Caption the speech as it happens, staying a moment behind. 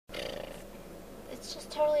it's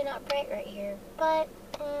just totally not bright right here. But,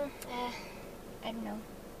 I don't know.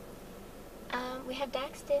 We have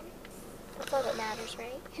Daxton. That's all that matters,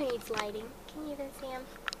 right? Who needs lighting? Can you even see him?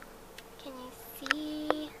 Can you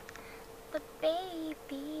see the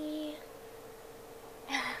baby?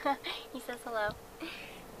 He says hello.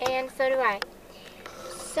 And so do I.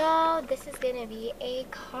 So this is gonna be a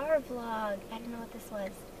car vlog. I don't know what this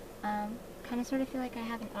was. Kind of sort of feel like I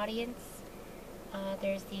have an audience.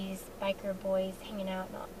 There's these biker boys hanging out.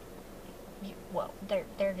 Well,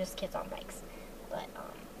 they're just kids on bikes. But,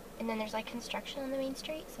 and then there's like construction on the main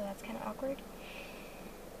street, so that's kind of awkward.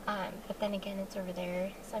 But then again, it's over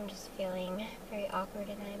there, so I'm just feeling very awkward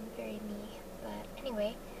and I'm very me. But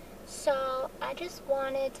anyway, so I just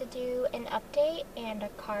wanted to do an update and a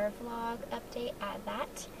car vlog update at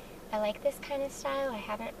that. I like this kind of style. I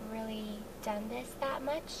haven't really done this that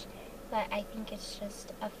much, but I think it's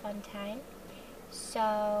just a fun time.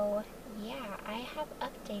 So yeah, I have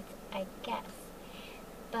updates, I guess.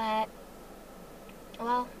 But,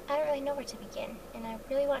 well, I don't really know where to begin, and I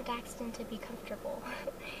really want Daxton to be comfortable.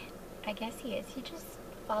 I guess he is. He just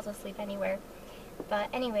falls asleep anywhere. But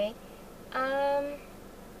anyway,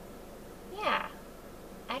 yeah,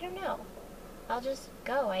 I don't know. I'll just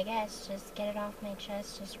go, I guess. Just get it off my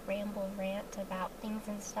chest, just ramble, rant about things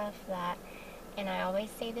and stuff that, and I always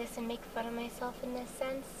say this and make fun of myself in this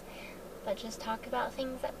sense, but just talk about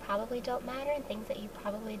things that probably don't matter and things that you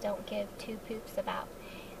probably don't give two poops about.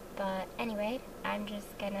 But anyway, I'm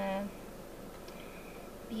just gonna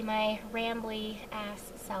be my rambly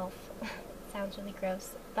ass self. Sounds really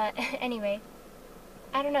gross. But anyway,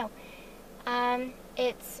 I don't know.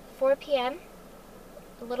 It's 4 p.m.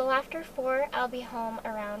 A little after 4, I'll be home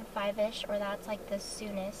around 5-ish, or that's like the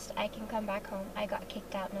soonest I can come back home. I got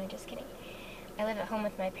kicked out. No, just kidding. I live at home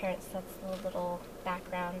with my parents. That's the little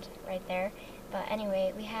background right there. But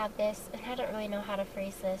anyway, we have this, and I don't really know how to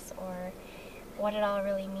phrase this or what it all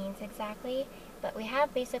really means exactly, but we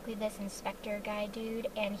have basically this inspector guy dude,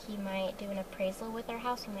 and he might do an appraisal with our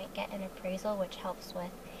house. He might get an appraisal, which helps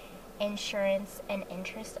with insurance and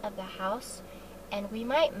interest of the house, and we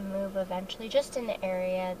might move eventually, just in the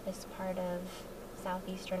area, this part of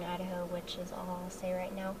southeastern Idaho, which is all I'll say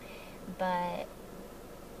right now, but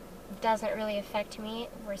doesn't really affect me.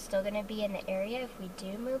 We're still going to be in the area if we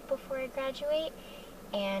do move before I graduate,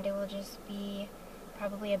 and it will just be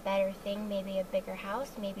probably a better thing, maybe a bigger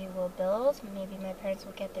house, maybe we'll build, maybe my parents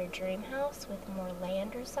will get their dream house with more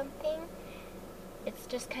land or something. It's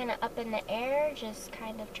just kind of up in the air, just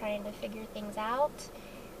kind of trying to figure things out.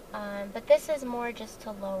 But this is more just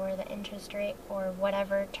to lower the interest rate or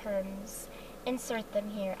whatever terms, insert them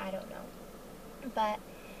here, I don't know. But,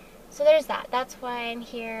 so there's that. That's why I'm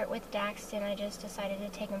here with Daxton. I just decided to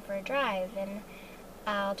take him for a drive, and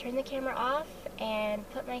I'll turn the camera off and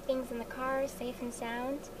put my things in the car, safe and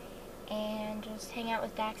sound, and just hang out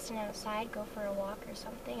with Daxton outside, go for a walk or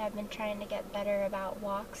something. I've been trying to get better about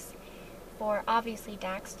walks for obviously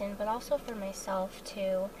Daxton, but also for myself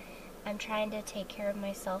too. I'm trying to take care of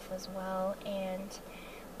myself as well, and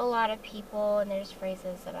a lot of people, and there's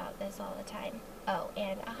phrases about this all the time. Oh,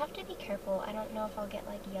 and I'll have to be careful. I don't know if I'll get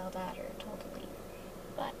like yelled at or told to leave,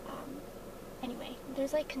 but anyway,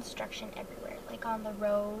 there's like construction everywhere, like on the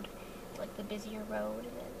road, like the busier road,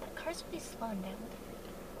 and then the car's really slowing down. What the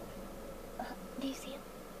freak? Do you see him?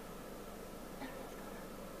 I don't know what's going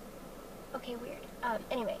on. Okay, weird.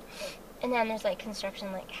 Anyway, and then there's like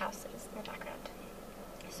construction, like houses in the background.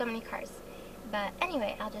 So many cars. But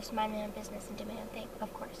anyway, I'll just mind my own business and do my own thing,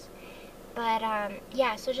 of course. But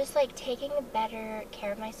yeah, so just like taking better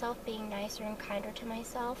care of myself, being nicer and kinder to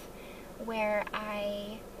myself, where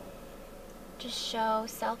I just show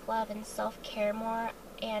self-love and self-care more.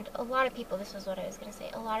 And a lot of people, this is what I was going to say,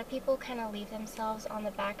 a lot of people kind of leave themselves on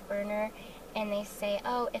the back burner, and they say,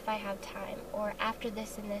 oh, if I have time, or after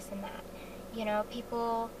this and this and that. You know,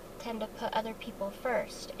 people tend to put other people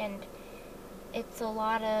first, and it's a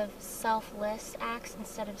lot of selfless acts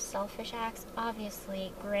instead of selfish acts.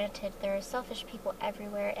 Obviously, granted, there are selfish people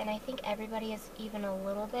everywhere, and I think everybody is even a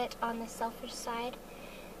little bit on the selfish side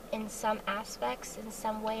in some aspects, in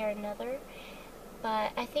some way or another.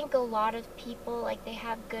 But I think a lot of people, like, they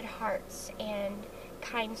have good hearts and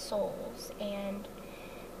kind souls, and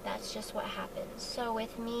that's just what happens. So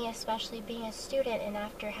with me, especially being a student and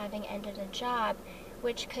after having ended a job,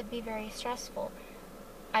 which could be very stressful,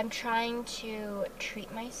 I'm trying to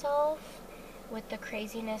treat myself with the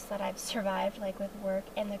craziness that I've survived, like with work,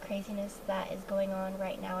 and the craziness that is going on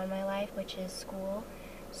right now in my life, which is school.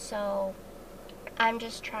 So I'm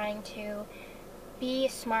just trying to be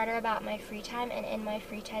smarter about my free time, and in my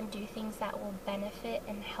free time do things that will benefit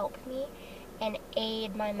and help me, and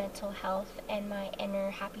aid my mental health and my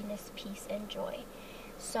inner happiness, peace, and joy.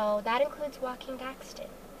 So that includes walking Daxton.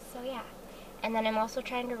 So yeah. And then I'm also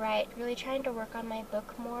trying to write, really trying to work on my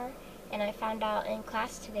book more. And I found out in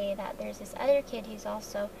class today that there's this other kid who's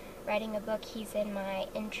also writing a book. He's in my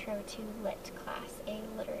Intro to Lit class, a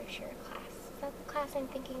literature class. Is that the class I'm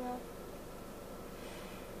thinking of?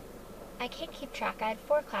 I can't keep track. I had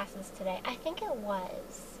 4 classes today. I think it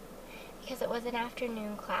was, because it was an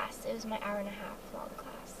afternoon class. It was my hour-and-a-half long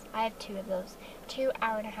class. I have 2 of those, 2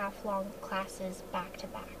 hour-and-a-half long classes back to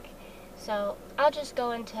back. So I'll just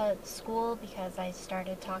go into school because I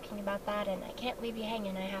started talking about that and I can't leave you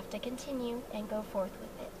hanging. I have to continue and go forth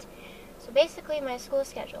with it. So basically my school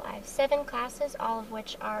schedule, I have 7 classes, all of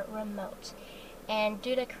which are remote. And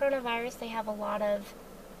due to coronavirus, they have a lot of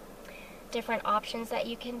different options that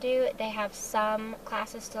you can do. They have some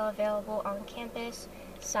classes still available on campus,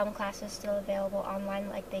 some classes still available online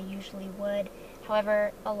like they usually would.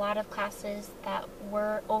 However, a lot of classes that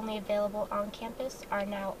were only available on campus are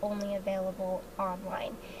now only available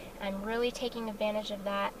online. I'm really taking advantage of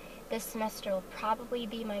that. This semester will probably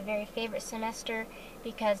be my very favorite semester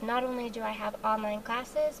because not only do I have online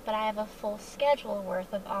classes, but I have a full schedule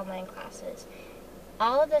worth of online classes.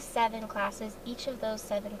 All of the 7 classes, each of those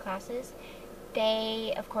 7 classes,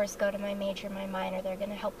 they, of course, go to my major, my minor. They're going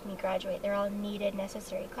to help me graduate. They're all needed,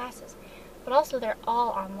 necessary classes. But also, they're all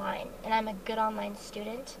online, and I'm a good online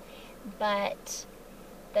student. But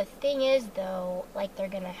the thing is, though, like, they're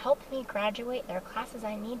going to help me graduate. They're classes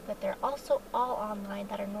I need, but they're also all online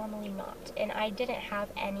that are normally not. And I didn't have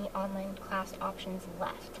any online class options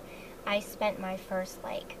left. I spent my first,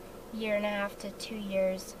 like, 1.5 to 2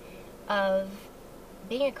 years of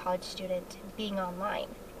being a college student being online.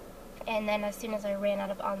 And then as soon as I ran out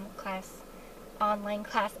of online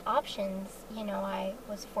class options, you know, I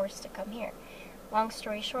was forced to come here. Long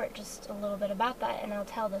story short, just a little bit about that, and I'll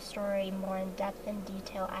tell the story more in depth and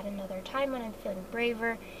detail at another time when I'm feeling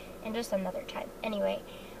braver, and just another time. Anyway,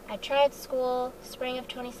 I tried school spring of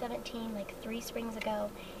 2017, like 3 springs ago,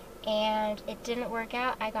 and it didn't work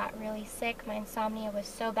out. I got really sick. My insomnia was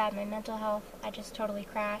so bad, my mental health, I just totally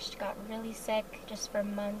crashed, got really sick just for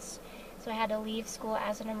months. So I had to leave school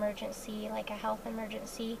as an emergency, like a health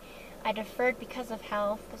emergency. I deferred because of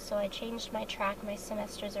health, so I changed my track, my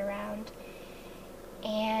semesters around.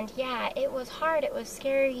 And yeah, it was hard, it was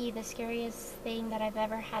scary, the scariest thing that I've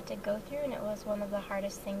ever had to go through, and it was one of the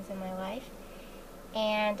hardest things in my life.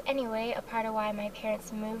 And anyway, a part of why my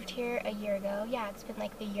parents moved here a year ago, yeah, it's been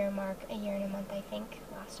like the year mark, a year and a month I think,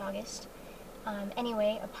 last August.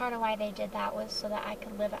 Anyway, a part of why they did that was so that I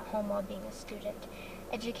could live at home while being a student.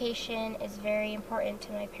 Education is very important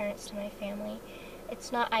to my parents, to my family.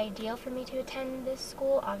 It's not ideal for me to attend this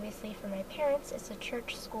school, obviously for my parents. It's a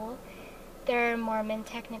church school. They're Mormon,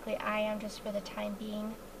 technically I am just for the time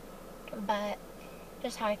being, but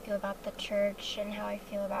just how I feel about the church and how I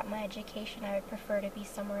feel about my education, I would prefer to be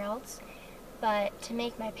somewhere else. But to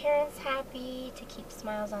make my parents happy, to keep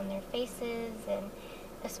smiles on their faces, and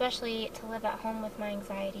especially to live at home with my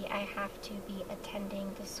anxiety, I have to be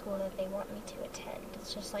attending the school that they want me to attend.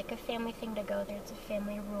 It's just like a family thing to go there. It's a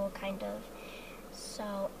family rule, kind of.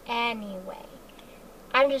 So anyway,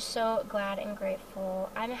 I'm just so glad and grateful.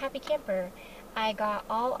 I'm a happy camper. I got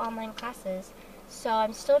all online classes, so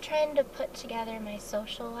I'm still trying to put together my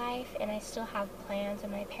social life, and I still have plans,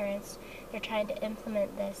 and my parents, they're trying to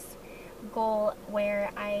implement this goal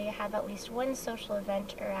where I have at least one social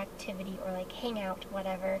event or activity or like hangout,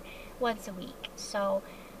 whatever, once a week. So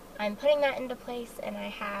I'm putting that into place, and I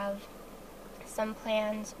have some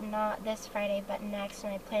plans, not this Friday but next,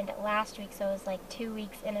 and I planned it last week, so it was like 2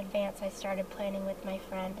 weeks in advance I started planning with my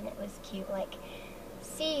friend, and it was cute, like,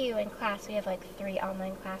 see you in class. We have like 3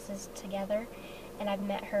 online classes together, and I've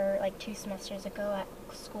met her like 2 semesters ago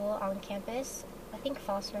at school on campus, I think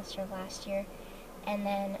fall semester of last year, and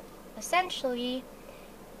then essentially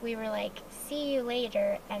we were like, see you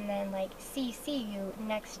later, and then like, see you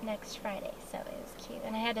next Friday. So it was cute,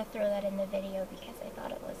 and I had to throw that in the video because I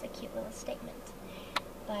thought it was a cute little statement.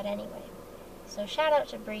 But anyway, so shout out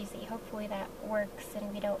to Breezy. Hopefully that works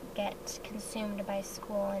and we don't get consumed by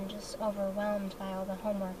school and just overwhelmed by all the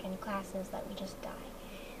homework and classes that we just die.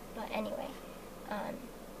 But anyway,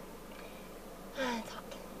 it's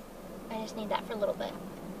hot. I just need that for a little bit.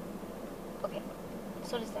 Okay,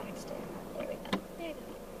 so does Daxton. There we go.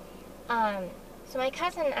 So my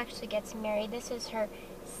cousin actually gets married. This is her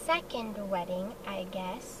 2nd wedding, I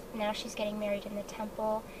guess. Now she's getting married in the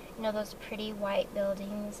temple. You know those pretty white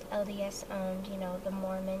buildings, LDS owned, you know, the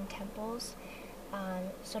Mormon temples.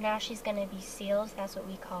 So now she's going to be sealed. That's what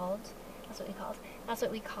we called That's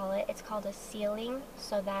what we call it. It's called a sealing.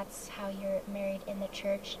 So that's how you're married in the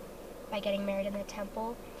church, by getting married in the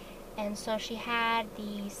temple. And so she had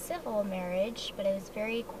the civil marriage, but it was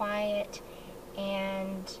very quiet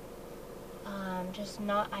and just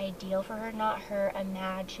not ideal for her, not her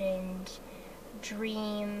imagined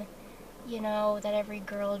dream, you know, that every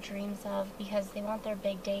girl dreams of, because they want their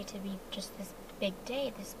big day to be just this big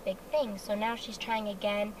day, this big thing. So now she's trying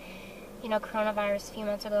again. You know, coronavirus a few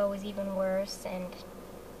months ago was even worse, and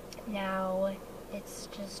now it's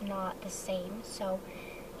just not the same. So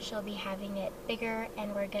she'll be having it bigger,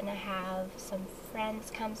 and we're gonna have some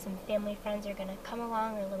friends come, some family friends are gonna come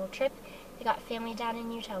along, our little trip. They got family down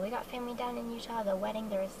in Utah, we got family down in Utah, the wedding,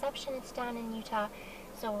 the reception, it's down in Utah.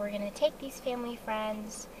 So we're gonna take these family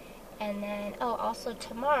friends, and then, oh, also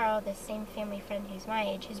tomorrow, the same family friend who's my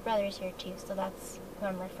age, his brother's here too, so that's who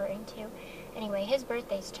I'm referring to. Anyway, his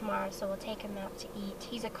birthday's tomorrow, so we'll take him out to eat.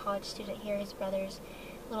 He's a college student here, his brother's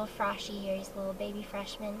a little froshy here, he's a little baby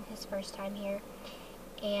freshman, his first time here.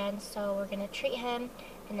 And so we're going to treat him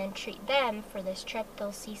and then treat them for this trip.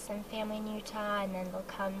 They'll see some family in Utah, and then they'll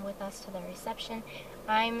come with us to the reception.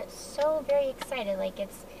 I'm so very excited. Like,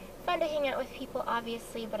 it's fun to hang out with people,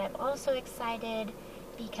 obviously, but I'm also excited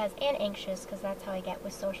because, and anxious, because that's how I get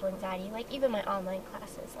with social anxiety. Like, even my online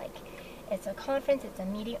classes, like, it's a conference, it's a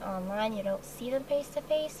meeting online, you don't see them face to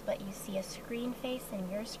face, but you see a screen face and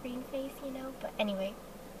your screen face, you know. But anyway,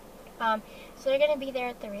 so they're going to be there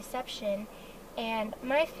at the reception. And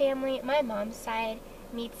my family, my mom's side,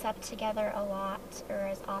 meets up together a lot, or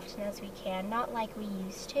as often as we can, not like we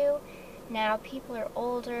used to. Now people are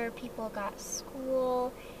older, people got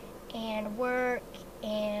school and work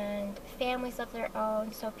and families of their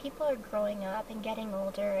own, so people are growing up and getting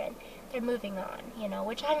older, and they're moving on, you know,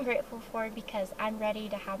 which I'm grateful for, because I'm ready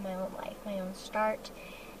to have my own life, my own start.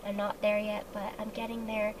 I'm not there yet, but I'm getting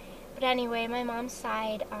there. But anyway, my mom's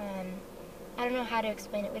side, I don't know how to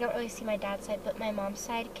explain it. We don't really see my dad's side, but my mom's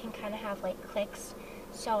side can kind of have like cliques.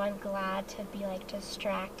 So I'm glad to be like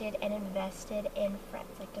distracted and invested in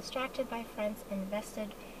friends. Like distracted by friends,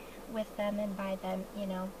 invested with them and by them, you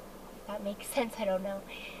know. If that makes sense, I don't know.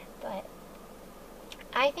 But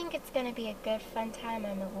I think it's going to be a good fun time.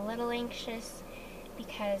 I'm a little anxious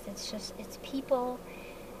because it's people,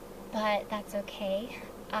 but that's okay.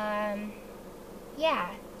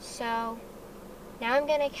 Yeah, so now I'm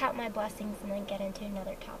going to count my blessings and then get into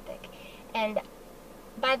another topic. And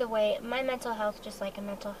by the way, my mental health, just like a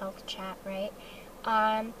mental health chat, right?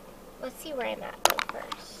 Let's see where I'm at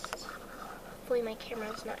first. Hopefully my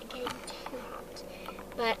camera's not getting too hot.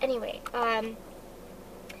 But anyway,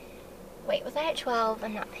 wait, was I at 12?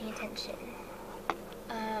 I'm not paying attention.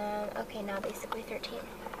 Okay, now basically 13.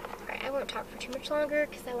 Alright, I won't talk for too much longer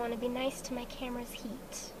because I want to be nice to my camera's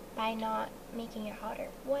heat by not making it hotter.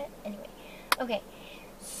 What? Anyway. Okay,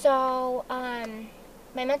 so,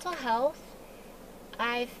 my mental health,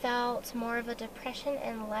 I felt more of a depression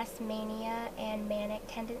and less mania and manic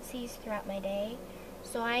tendencies throughout my day.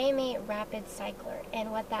 So I am a rapid cycler,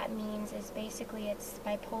 and what that means is basically it's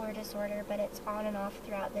bipolar disorder, but it's on and off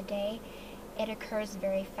throughout the day. It occurs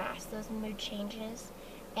very fast, those mood changes,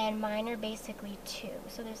 and mine are basically two.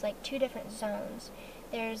 So there's like two different zones.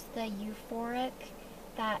 There's the euphoric,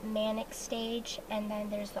 that manic stage, and then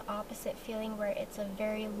there's the opposite feeling where it's a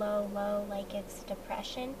very low, like it's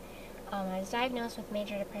depression. I was diagnosed with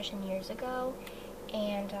major depression years ago,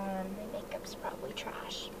 and my makeup's probably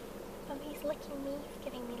trash. Oh, he's licking me, he's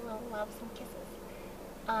giving me little loves and kisses.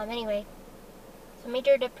 Anyway, so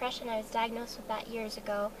major depression, I was diagnosed with that years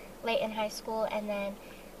ago, late in high school, and then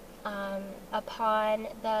upon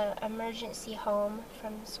the emergency home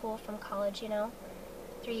from school, from college, you know,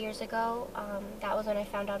 3 years ago, that was when I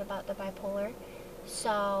found out about the bipolar.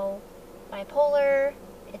 So, bipolar,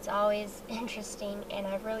 it's always interesting, and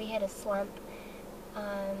I've really hit a slump.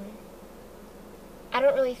 I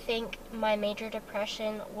don't really think my major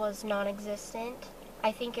depression was non-existent.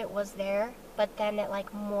 I think it was there, but then it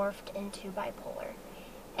like morphed into bipolar,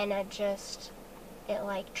 and it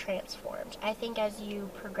like transformed. I think as you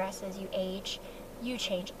progress, as you age, you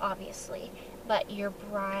change, obviously, but your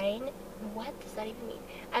brain, what does that even mean?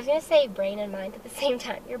 I was gonna say brain and mind at the same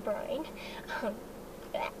time. Your brain.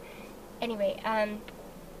 Anyway,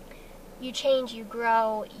 you change, you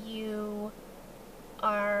grow, you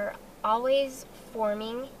are always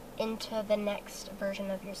forming into the next version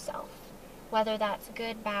of yourself. Whether that's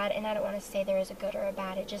good, bad, and I don't want to say there is a good or a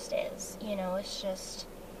bad, it just is. You know, it's just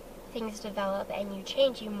things develop and you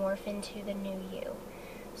change, you morph into the new you.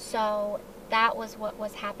 So that was what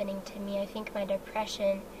was happening to me. I think my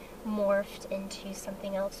depression morphed into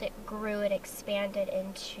something else. It grew, it expanded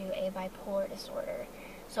into a bipolar disorder.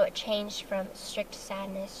 So it changed from strict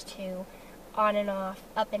sadness to on and off,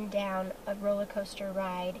 up and down, a roller coaster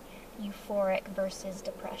ride, euphoric versus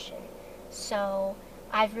depression. So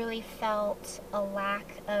I've really felt a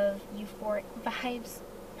lack of euphoric vibes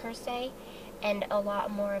per se, and a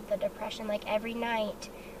lot more of the depression. Like every night,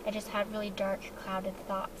 I just have really dark, clouded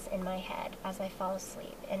thoughts in my head as I fall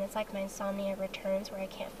asleep. And it's like my insomnia returns where I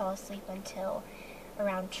can't fall asleep until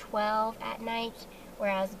around 12 at night,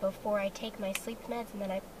 whereas before I take my sleep meds and then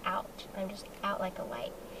I'm out. I'm just out like a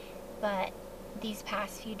light. But these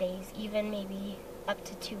past few days, even maybe up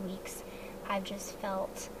to 2 weeks, I've just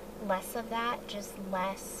felt less of that, just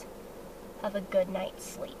less of a good night's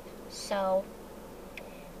sleep. So,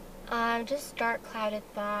 just dark, clouded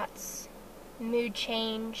thoughts, mood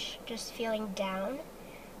change, just feeling down.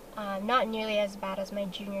 Not nearly as bad as my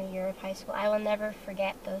junior year of high school. I will never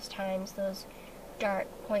forget those times, those dark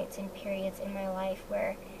points and periods in my life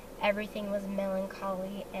where everything was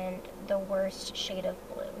melancholy and the worst shade of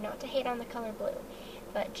blue. Not to hate on the color blue,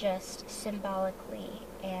 but just symbolically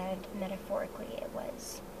and metaphorically it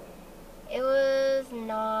was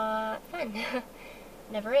not fun.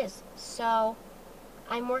 Never is. So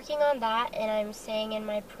I'm working on that, and I'm saying in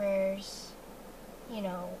my prayers,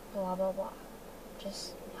 blah blah blah.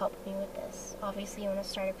 Just help me with this. Obviously you want to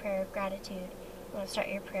start a prayer of gratitude. You want to start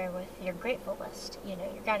your prayer with your grateful list, your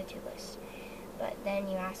gratitude list. But then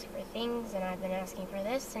you ask for things, and I've been asking for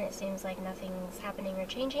this, and it seems like nothing's happening or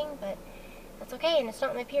changing, but that's okay, and it's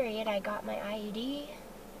not my period. I got my IUD,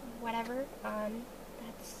 whatever.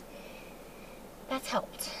 That's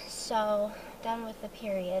helped. So, done with the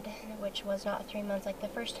period, which was not 3 months like the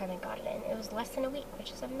first time I got it in. It was less than a week,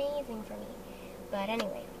 which is amazing for me. But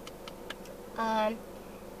anyway.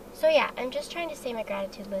 So yeah, I'm just trying to say my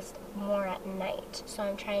gratitude list more at night. So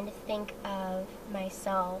I'm trying to think of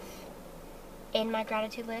myself in my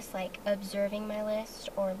gratitude list, like observing my list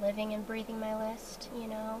or living and breathing my list,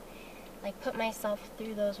 like put myself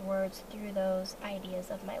through those words, through those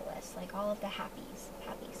ideas of my list, like all of the happies.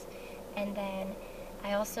 And then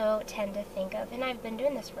I also tend to think of, and I've been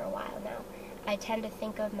doing this for a while now, I tend to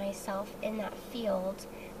think of myself in that field.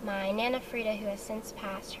 My Nana Frida, who has since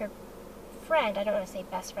passed, her friend, I don't want to say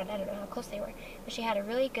best friend, I don't know how close they were, but she had a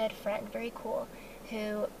really good friend, very cool,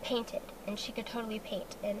 who painted, and she could totally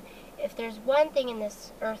paint. And if there's one thing in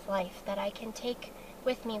this earth life that I can take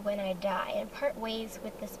with me when I die and part ways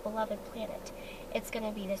with this beloved planet, it's going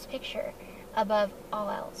to be this picture above all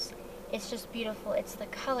else. It's just beautiful. It's the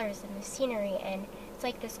colors and the scenery, and it's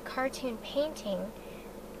like this cartoon painting,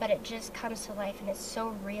 but it just comes to life, and it's so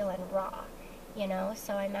real and raw,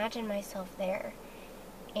 So I imagine myself there,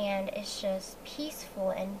 and it's just peaceful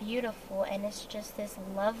and beautiful, and it's just this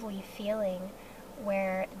lovely feeling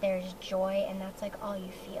where there's joy, and that's like all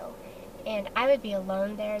you feel. And I would be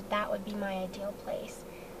alone there. That would be my ideal place.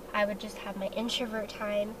 I would just have my introvert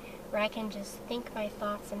time where I can just think my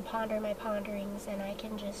thoughts and ponder my ponderings, and I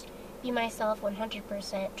can just be myself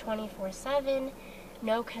 100% 24/7,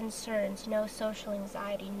 no concerns, no social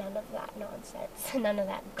anxiety, none of that nonsense, none of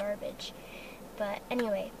that garbage. But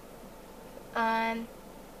anyway,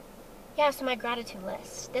 so my gratitude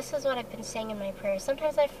list. This is what I've been saying in my prayers.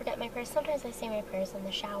 Sometimes I forget my prayers, sometimes I say my prayers in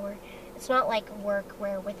the shower. It's not like work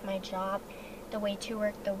where with my job, the way to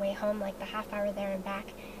work, the way home, like the half hour there and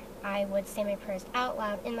back, I would say my prayers out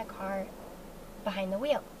loud in the car, behind the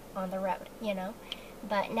wheel, on the road,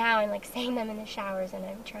 But now I'm like saying them in the showers, and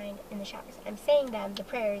I'm saying them, the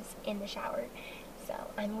prayers, in the shower. So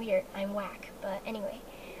I'm weird, I'm whack, but anyway.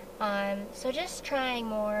 So just trying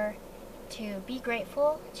more to be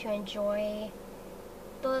grateful, to enjoy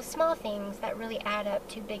the small things that really add up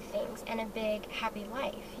to big things and a big happy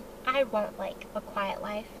life. I want like a quiet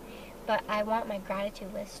life, but I want my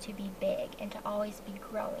gratitude list to be big and to always be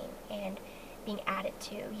growing and being added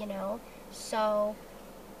to, So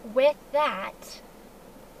with that,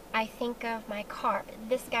 I think of my car.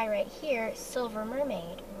 This guy right here, Silver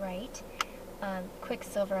Mermaid, right?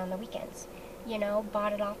 Quicksilver on the weekends.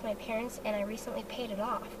 Bought it off my parents, and I recently paid it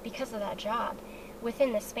off because of that job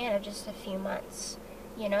within the span of just a few months.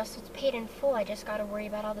 So it's paid in full. I just got to worry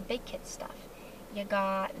about all the big kid stuff. You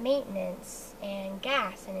got maintenance and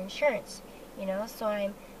gas and insurance, so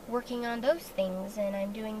I'm working on those things, and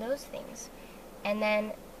I'm doing those things. And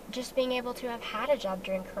then just being able to have had a job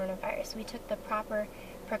during coronavirus. We took the proper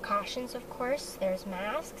precautions, of course. There's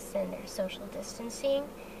masks and there's social distancing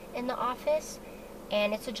in the office,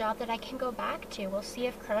 and it's a job that I can go back to. We'll see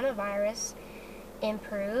if coronavirus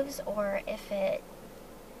improves or if it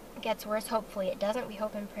gets worse. Hopefully it doesn't. We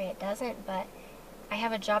hope and pray it doesn't, but I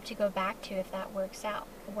have a job to go back to if that works out.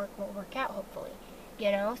 Work will work out, hopefully.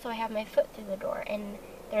 So I have my foot through the door, and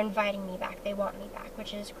they're inviting me back, they want me back,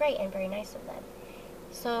 which is great and very nice of them.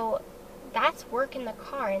 So that's work in the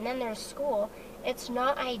car, and then there's school. It's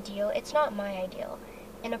not ideal, it's not my ideal.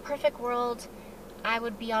 In a perfect world, I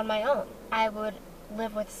would be on my own. I would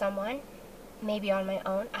live with someone, maybe on my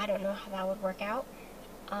own. I don't know how that would work out.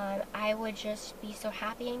 I would just be so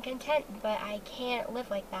happy and content, but I can't live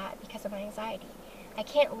like that because of my anxiety. I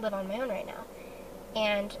can't live on my own right now.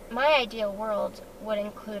 And my ideal world would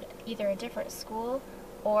include either a different school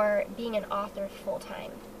or being an author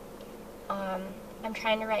full-time. I'm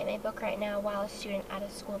trying to write my book right now while a student at a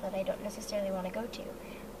school that I don't necessarily want to go to.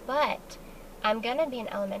 But I'm going to be an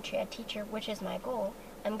elementary ed teacher, which is my goal.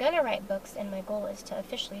 I'm going to write books, and my goal is to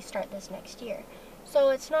officially start this next year.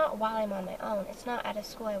 So it's not while I'm on my own. It's not at a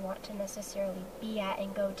school I want to necessarily be at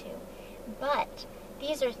and go to. But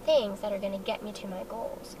these are things that are going to get me to my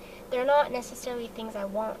goals. They're not necessarily things I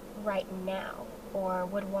want right now or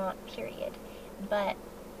would want, period. But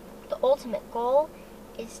the ultimate goal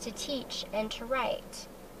is to teach and to write,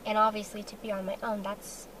 and obviously to be on my own.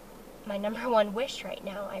 That's my number one wish right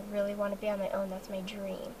now. I really want to be on my own. That's my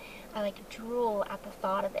dream. I like drool at the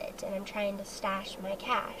thought of it, and I'm trying to stash my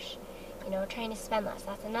cash. Trying to spend less.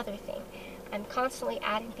 That's another thing. I'm constantly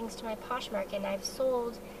adding things to my Poshmark, and I've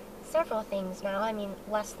sold several things now. I mean,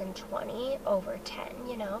 less than 20, over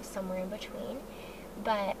 10, somewhere in between.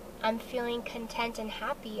 But I'm feeling content and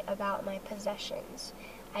happy about my possessions.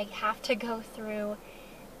 I have to go through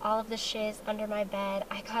all of the shit under my bed.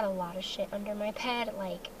 I got a lot of shit under my bed,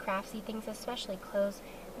 like craftsy things, especially clothes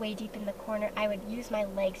way deep in the corner. I would use my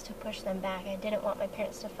legs to push them back. I didn't want my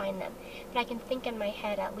parents to find them. But I can think in my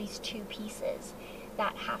head at least 2 pieces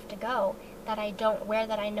that have to go, that I don't wear,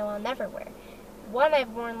 that I know I'll never wear. One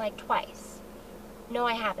I've worn like twice. No,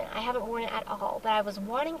 I haven't. I haven't worn it at all, but I was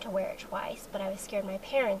wanting to wear it twice, but I was scared my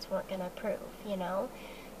parents weren't going to approve,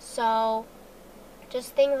 So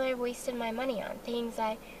just things I've wasted my money on, things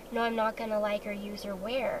I know I'm not going to like or use or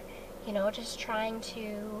wear, just trying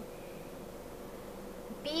to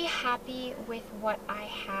be happy with what I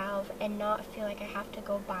have and not feel like I have to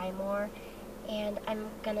go buy more. And I'm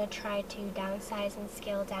going to try to downsize and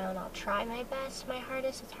scale down. I'll try my best, my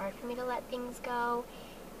hardest. It's hard for me to let things go,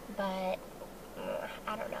 but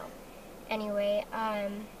I don't know. Anyway,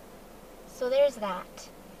 so there's that.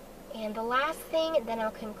 And the last thing, then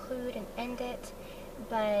I'll conclude and end it.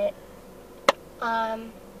 But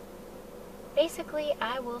basically,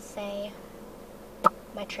 I will say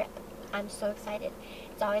my trip. I'm so excited.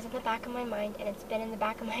 It's always in the back of my mind, and it's been in the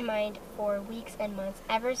back of my mind for weeks and months,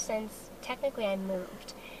 ever since technically I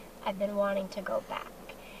moved. I've been wanting to go back.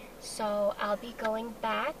 So I'll be going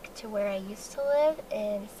back to where I used to live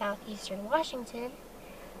in southeastern Washington,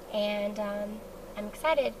 and I'm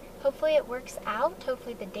excited. Hopefully it works out.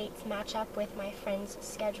 Hopefully the dates match up with my friend's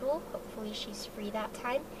schedule. Hopefully she's free that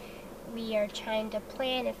time. We are trying to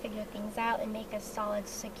plan and figure things out and make a solid,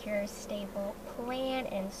 secure, stable plan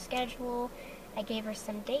and schedule. I gave her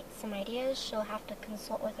some dates, some ideas. She'll have to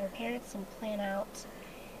consult with her parents and plan out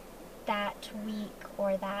that week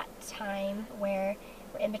or that time where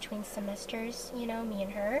we're in between semesters, me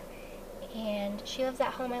and her. And she lives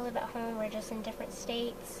at home, I live at home. We're just in different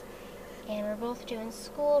states. And we're both doing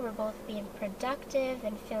school. We're both being productive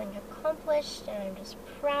and feeling accomplished. And I'm just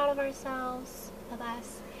proud of ourselves, of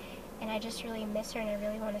us. And I just really miss her, and I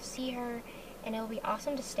really want to see her, and it will be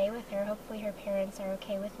awesome to stay with her. Hopefully her parents are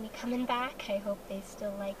okay with me coming back. I hope they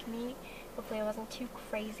still like me. Hopefully I wasn't too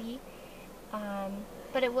crazy.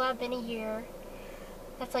 But it will have been a year.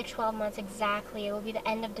 That's like 12 months exactly. It will be the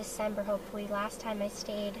end of December, hopefully. Last time I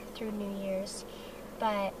stayed through New Year's.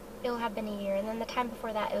 But it will have been a year. And then the time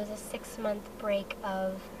before that, it was a 6-month break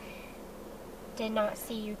of did not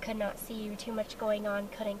see you, could not see you, too much going on,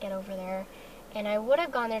 couldn't get over there. And I would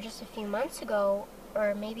have gone there just a few months ago,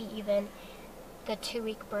 or maybe even the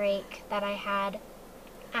 2-week break that I had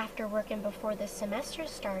after work and before the semester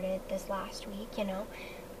started this last week,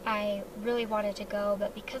 I really wanted to go,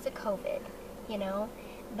 but because of COVID,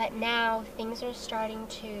 But now things are starting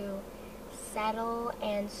to settle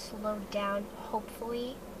and slow down,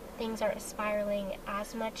 hopefully. Things aren't spiraling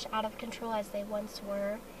as much out of control as they once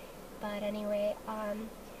were. But anyway,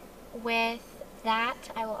 with that,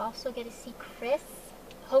 I will also get to see Chris,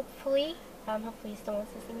 hopefully. Hopefully he still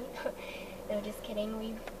wants to see me. No, just kidding.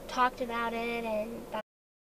 We've talked about it, and